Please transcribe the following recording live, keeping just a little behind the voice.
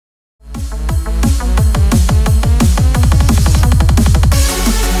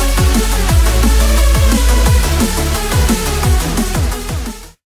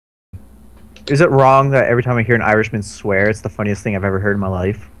Is it wrong that every time I hear an Irishman swear, it's the funniest thing I've ever heard in my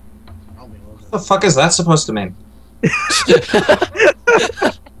life? What the fuck is that supposed to mean?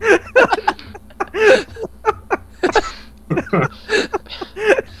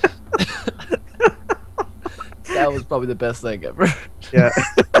 That was probably the best thing ever. Yeah.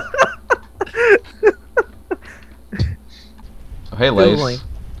 Oh, hey, Lace. What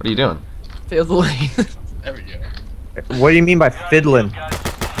are you doing? Fail the lane. There we go. What do you mean by fiddling?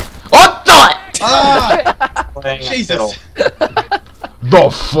 What the? Jesus.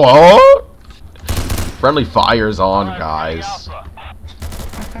 The fuck? Friendly fire's on, guys.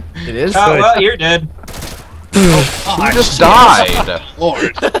 It is? Oh, well, you're dead. Who just died?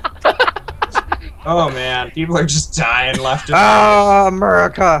 Lord. Oh man, people are just dying left and right. Ah,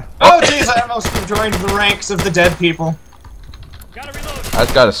 America! Oh jeez, I almost joined the ranks of the dead people.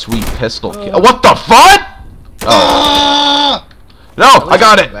 I've got a sweet pistol kill. What the fuck? Oh. No, I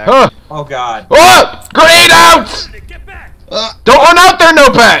got it. Huh. Oh god. Oh! Grenade out! Don't run out there,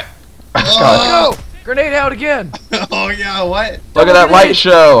 no pet! Go! Grenade out again! Oh yeah, what? Look at that light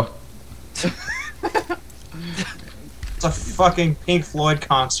show. It's a fucking Pink Floyd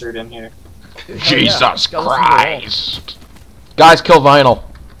concert in here. Jesus Christ. Guys, kill Vinyl.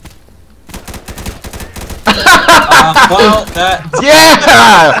 Well, that...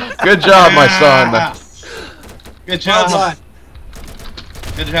 Yeah! Good job, my son. Good Well job. done.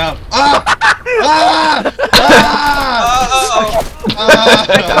 Good job. Ah! Ah! Ah!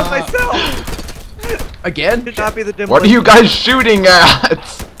 I got myself! Again? Should not be the dim What are you guys shooting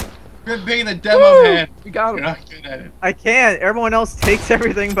at? Good being the demo man. We got You're him. not good at it. I can't. Everyone else takes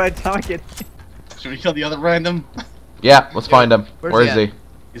everything by the time I get. Should we kill the other random? Yeah, let's find him. Where's Where he is at? he?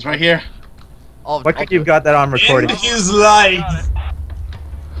 He's right here. What could you've got that on recording? In his life.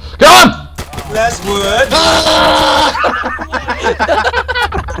 Kill him! Last word.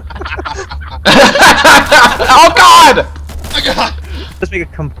 Oh God! Let's make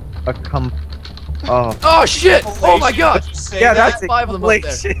Oh. Oh shit! Oh my god! Yeah, that's it. Five of them up there.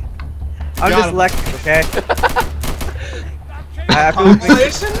 Compilation. I'm Got dyslexic, okay? I have to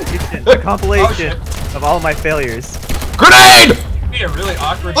Compilation? a compilation of all of my failures. Grenade! It'd be a really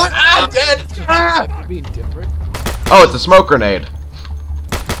awkward. Ah, I'm dead. Ah! We're being different. Oh, it's a smoke grenade.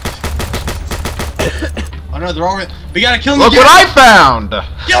 Oh no, they're all. We gotta kill him Look again. what I found!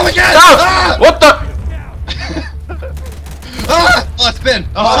 Kill him again! No! Ah! What the? Ah! Oh, it's been.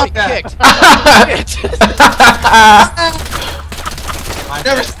 Oh, Oh, he kicked.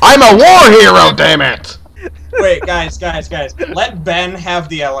 never. I'm a war hero, damn it! Wait, guys. Let Ben have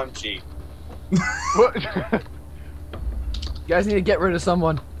the LMG. You guys need to get rid of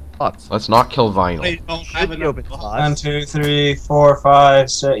someone. Let's not kill Vinyl. Wait, don't have Should be enough. open One, slots. 2, 3, 4,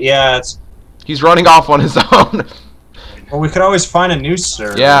 5, 6. Yeah, it's. He's running off on his own. Well, we could always find a new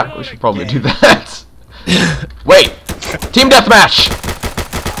server. Yeah, we should probably do that. Wait! Team deathmatch!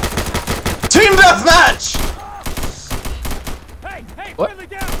 Team deathmatch. What?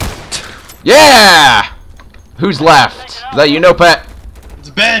 Yeah! Who's left? Is that you, no pet? It's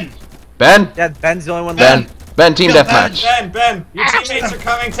Ben. Ben? Yeah, Ben's the only one Ben? left. Ben, team Kill deathmatch. Ben, your teammates are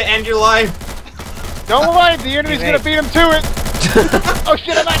coming to end your life. Don't worry, the enemy's gonna beat him to it! Oh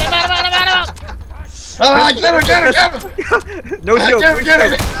shit, I'm out! Ah, get him! No joke. Get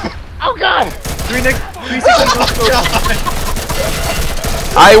him! Oh god! 3 seconds.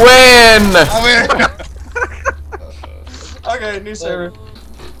 I win! Okay, new server.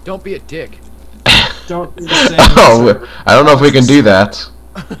 Don't be a dick. Don't. Oh, I don't know if we can do that.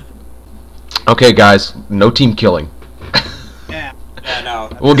 Okay, guys, no team killing. Yeah. Yeah, no.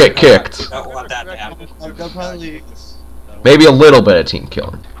 We'll get kicked. Don't want that to happen. They'll probably. Maybe a little bit of team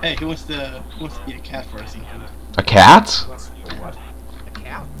killing. Hey, who wants to be a cat first? A cat? A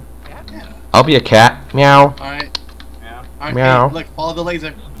cow? Yeah. I'll be a cat. Meow. All right. Yeah. All right. Meow. Hey, look, follow the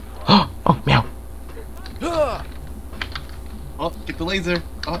laser. Oh, meow. Oh, get the laser.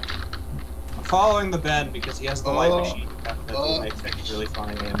 Oh. I'm following the Ben because he has the light machine. That makes things really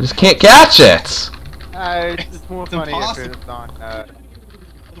funny. I just can't catch it. It's more It's funny after impossible. it's on.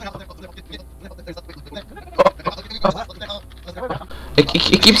 It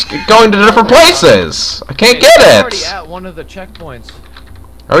keeps going to different places. I can't get It's already it. at one of the checkpoints.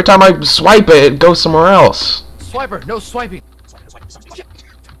 Every time I swipe it, it goes somewhere else. Swiper, no swiping.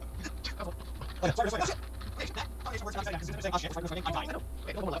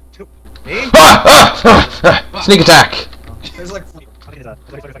 Me? Sneak attack. There's like.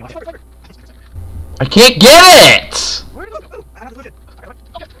 I can't get it.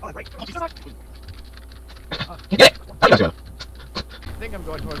 Get it. I think I'm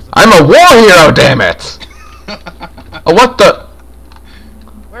going towards the... I'm a war hero, damn it. Oh, what the?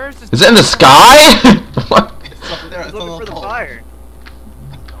 Where is this Is it in the sky? What? It's up there. It's on Looking for the pole. fire.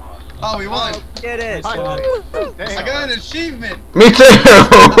 Oh, we won. Get it. I got an achievement. Me too!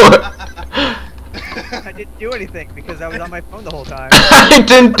 I didn't do anything because I was on my phone the whole time. I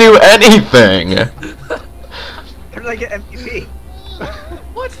didn't do anything! How did I get MVP?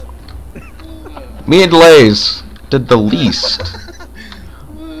 What? Me and Lays did the least.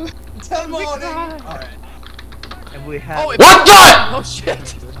 10 morning. Alright. And we have. Oh, it What the? Oh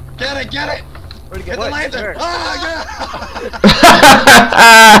shit! Get it, get it. Where'd it Get go? the What? laser. Where? Ah,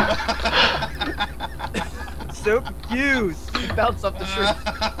 So confused. Bounce up the tree.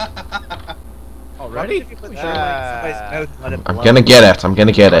 Already? If you put that in, like, somebody's mouth and let it I'm blow. get it, I'm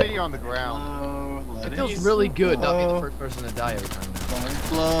gonna get it. Lady on the ground. It feels really good not being the first person to die every time.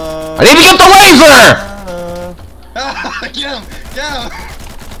 I need to get the laser! Get him! Get him!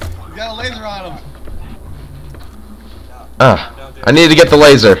 You got a laser on him. I need to get the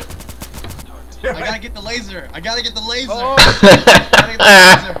laser. I gotta get the laser. I gotta get the laser. Oh.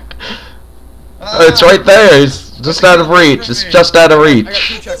 Oh, it's right there. It's just out of reach. It's just out of I got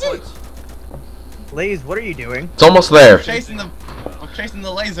reach. 2 checkpoints. Laze, what are you doing? It's almost there. I'm chasing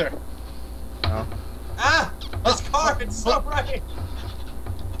the laser. Oh. Ah! This car, it's so bright!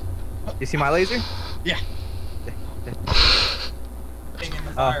 You see my laser? Yeah. Being in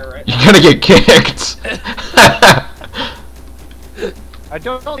the fire, right? You're gonna get kicked. I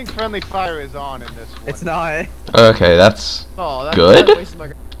don't think friendly fire is on in this one. It's not. Okay, that's Oh, that's Good. that wasted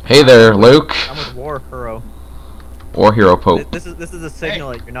my... Hey there, Luke. I'm with War Hero. War Hero Pope. This is a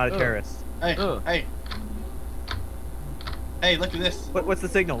signal that you're not a terrorist. Hey, Ugh. hey. Hey, look at this. What's the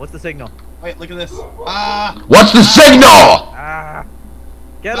signal? What's the signal? Wait, look at this. Ah! What's the signal? Ah!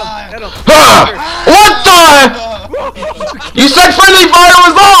 Get him! Ah. Get him! Ah! What the? You said friendly fire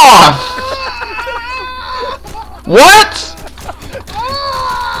was off! What?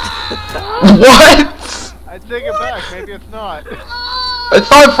 What? I take it back. Maybe it's not. I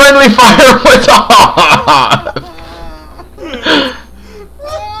thought friendly fire was off!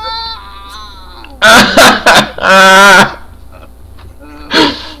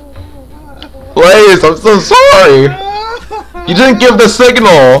 Blaze, I'm so sorry! You didn't give the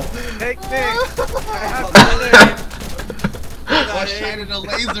signal! Take me! Why shining a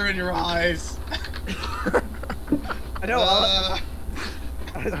laser in your eyes? I know.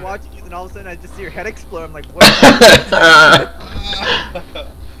 I was watching you, then all of a sudden I just see your head explode. I'm like, what?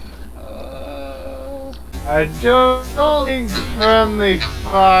 I don't think friendly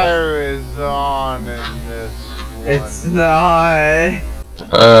fire is on in this one. It's not.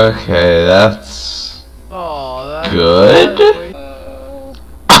 Okay, that's Oh, that's... good.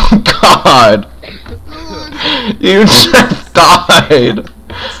 Oh god! You just died!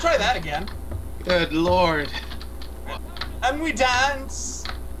 Let's try that again. Good lord. And we dance!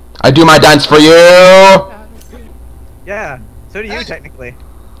 I do my dance for you! Yeah. So do you technically.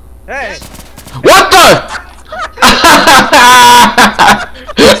 Hey. What the?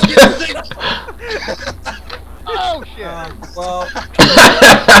 Oh shit! Well, you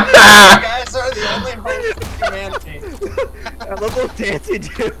guys are the only hope of humanity. I love those dancing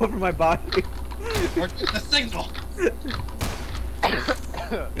too over my body. Or the signal.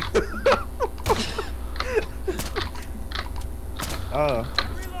 Oh.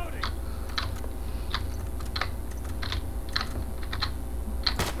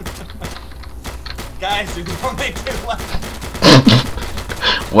 Guys, you're the only two left.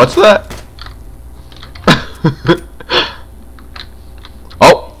 What's that?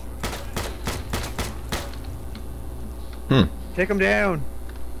 Oh! Take him down.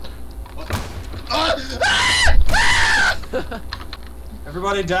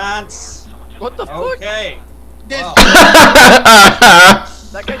 Everybody dance. What the fuck? Okay. Wow.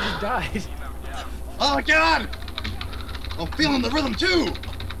 That guy just died. Oh god! I'm feeling the rhythm too!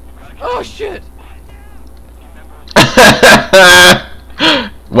 Oh shit!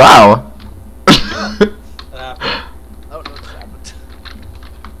 Wow. Oh no, this happened.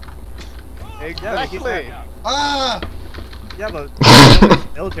 Exactly. Ah! Yeah, but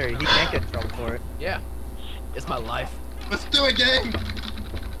military, he can't get in trouble for it. Yeah. It's my life. Let's do it, gang!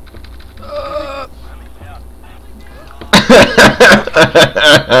 Ah,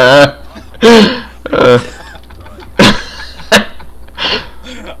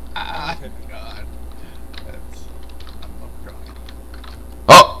 god. That's...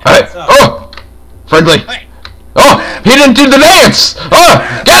 Oh, hey! Oh! Friendly! Hey! Oh! He didn't do the dance! Oh!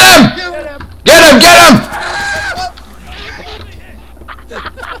 Get him! Get him! Get him!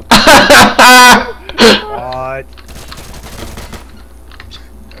 What?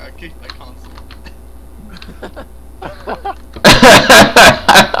 I kicked my console.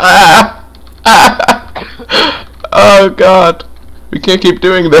 Oh god. We can't keep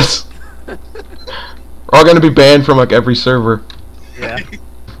doing this. We're all gonna be banned from like every server. Yeah.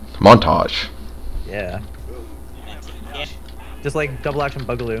 Montage. Yeah. Just like double action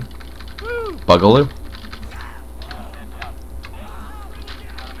Bugaloo. Bugaloo?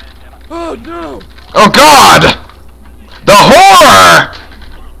 Oh no! Oh god! The horror!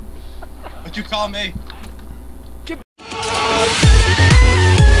 What'd you call me?